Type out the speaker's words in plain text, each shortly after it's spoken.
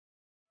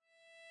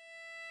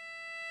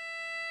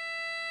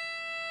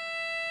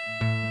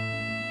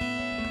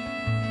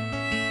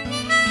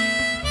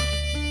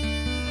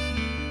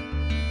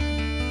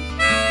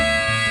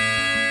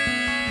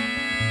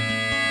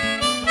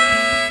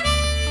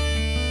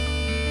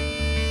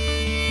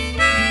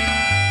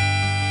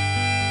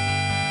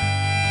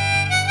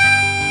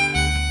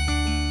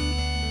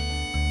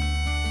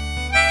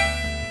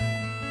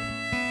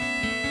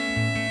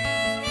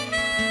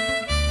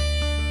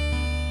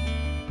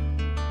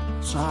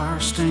saw her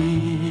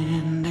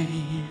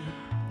standing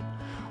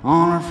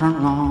on her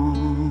front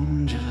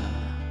lawn, just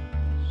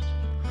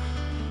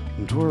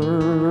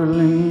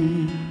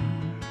twirling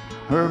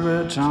her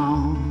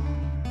baton.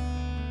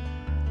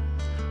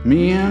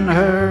 Me and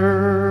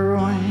her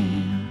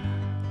went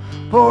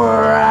for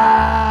a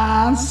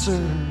ride,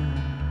 sir,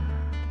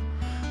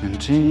 and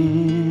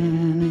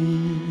 10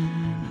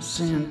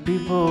 innocent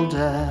people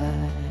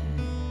died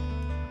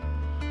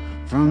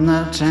from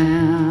that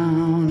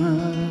town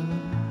of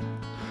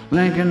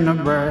Lincoln,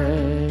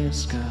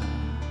 Nebraska,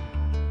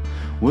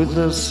 with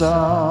a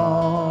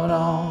sawed-off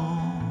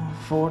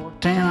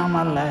 410 on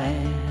my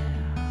lap,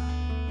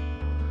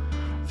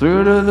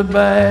 through to the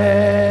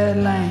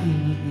badlands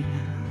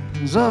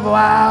of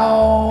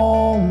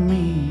Wyoming.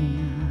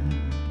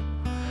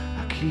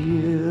 I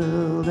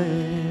killed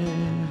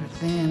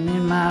everything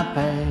in my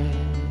path.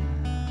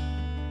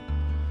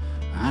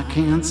 I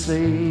can't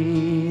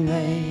say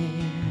that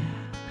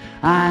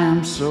I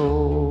am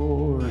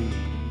sorry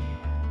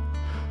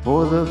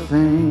for the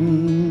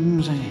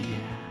things that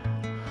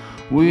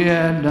we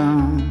had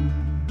done.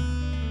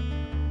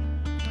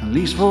 At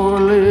least for a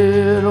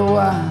little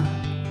while,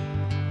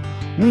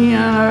 me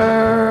and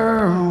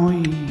her,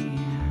 we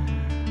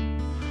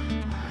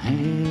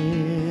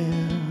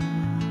had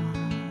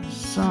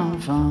some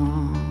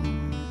fun.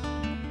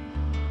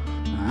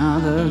 Now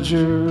the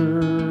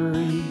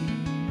jury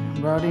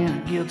brought in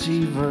a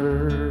guilty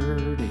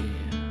verdict,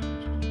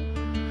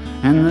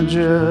 and the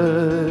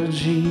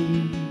judge,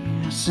 he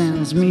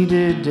sentenced me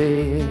to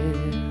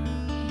death.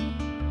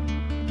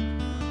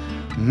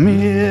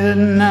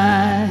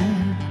 Midnight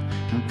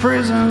in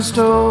prison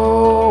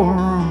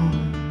storeroom,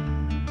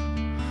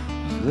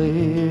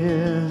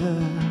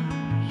 leather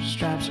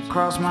stripes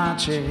across my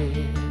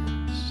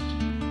chest.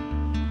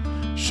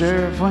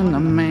 Sheriff, when the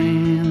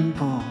man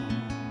pulls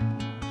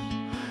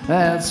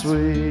that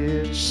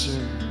switch,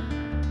 sir,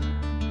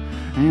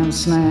 and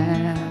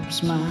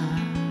snaps my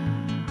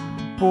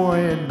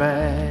forehead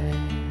back,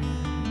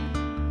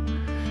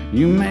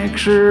 you make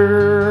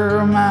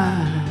sure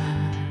my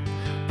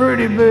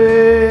pretty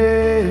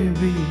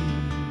baby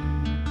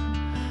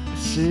is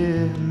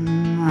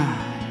sitting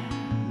right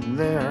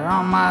there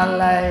on my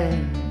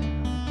lap.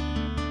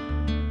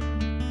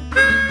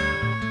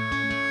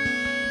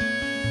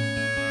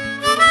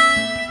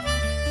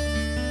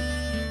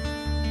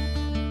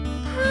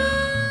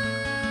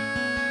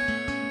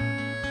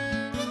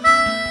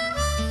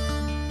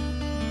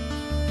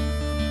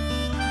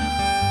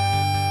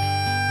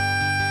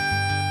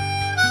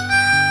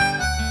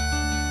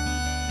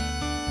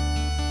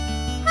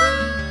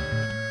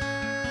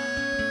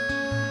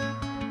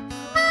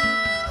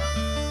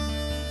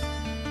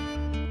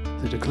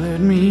 They declared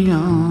me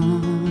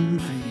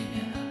unfit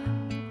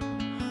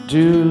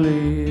to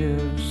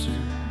live,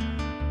 sir,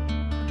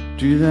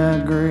 to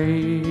that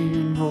great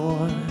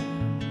voice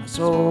my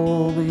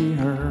soul be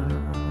heard.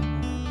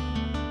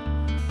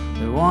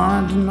 They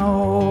wanted to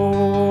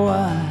know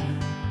why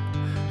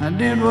I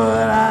did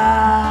what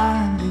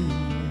I did.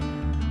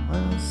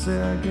 Well,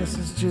 sir, I guess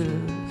it's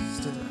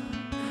just a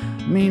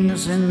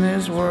meanness in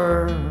this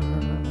world.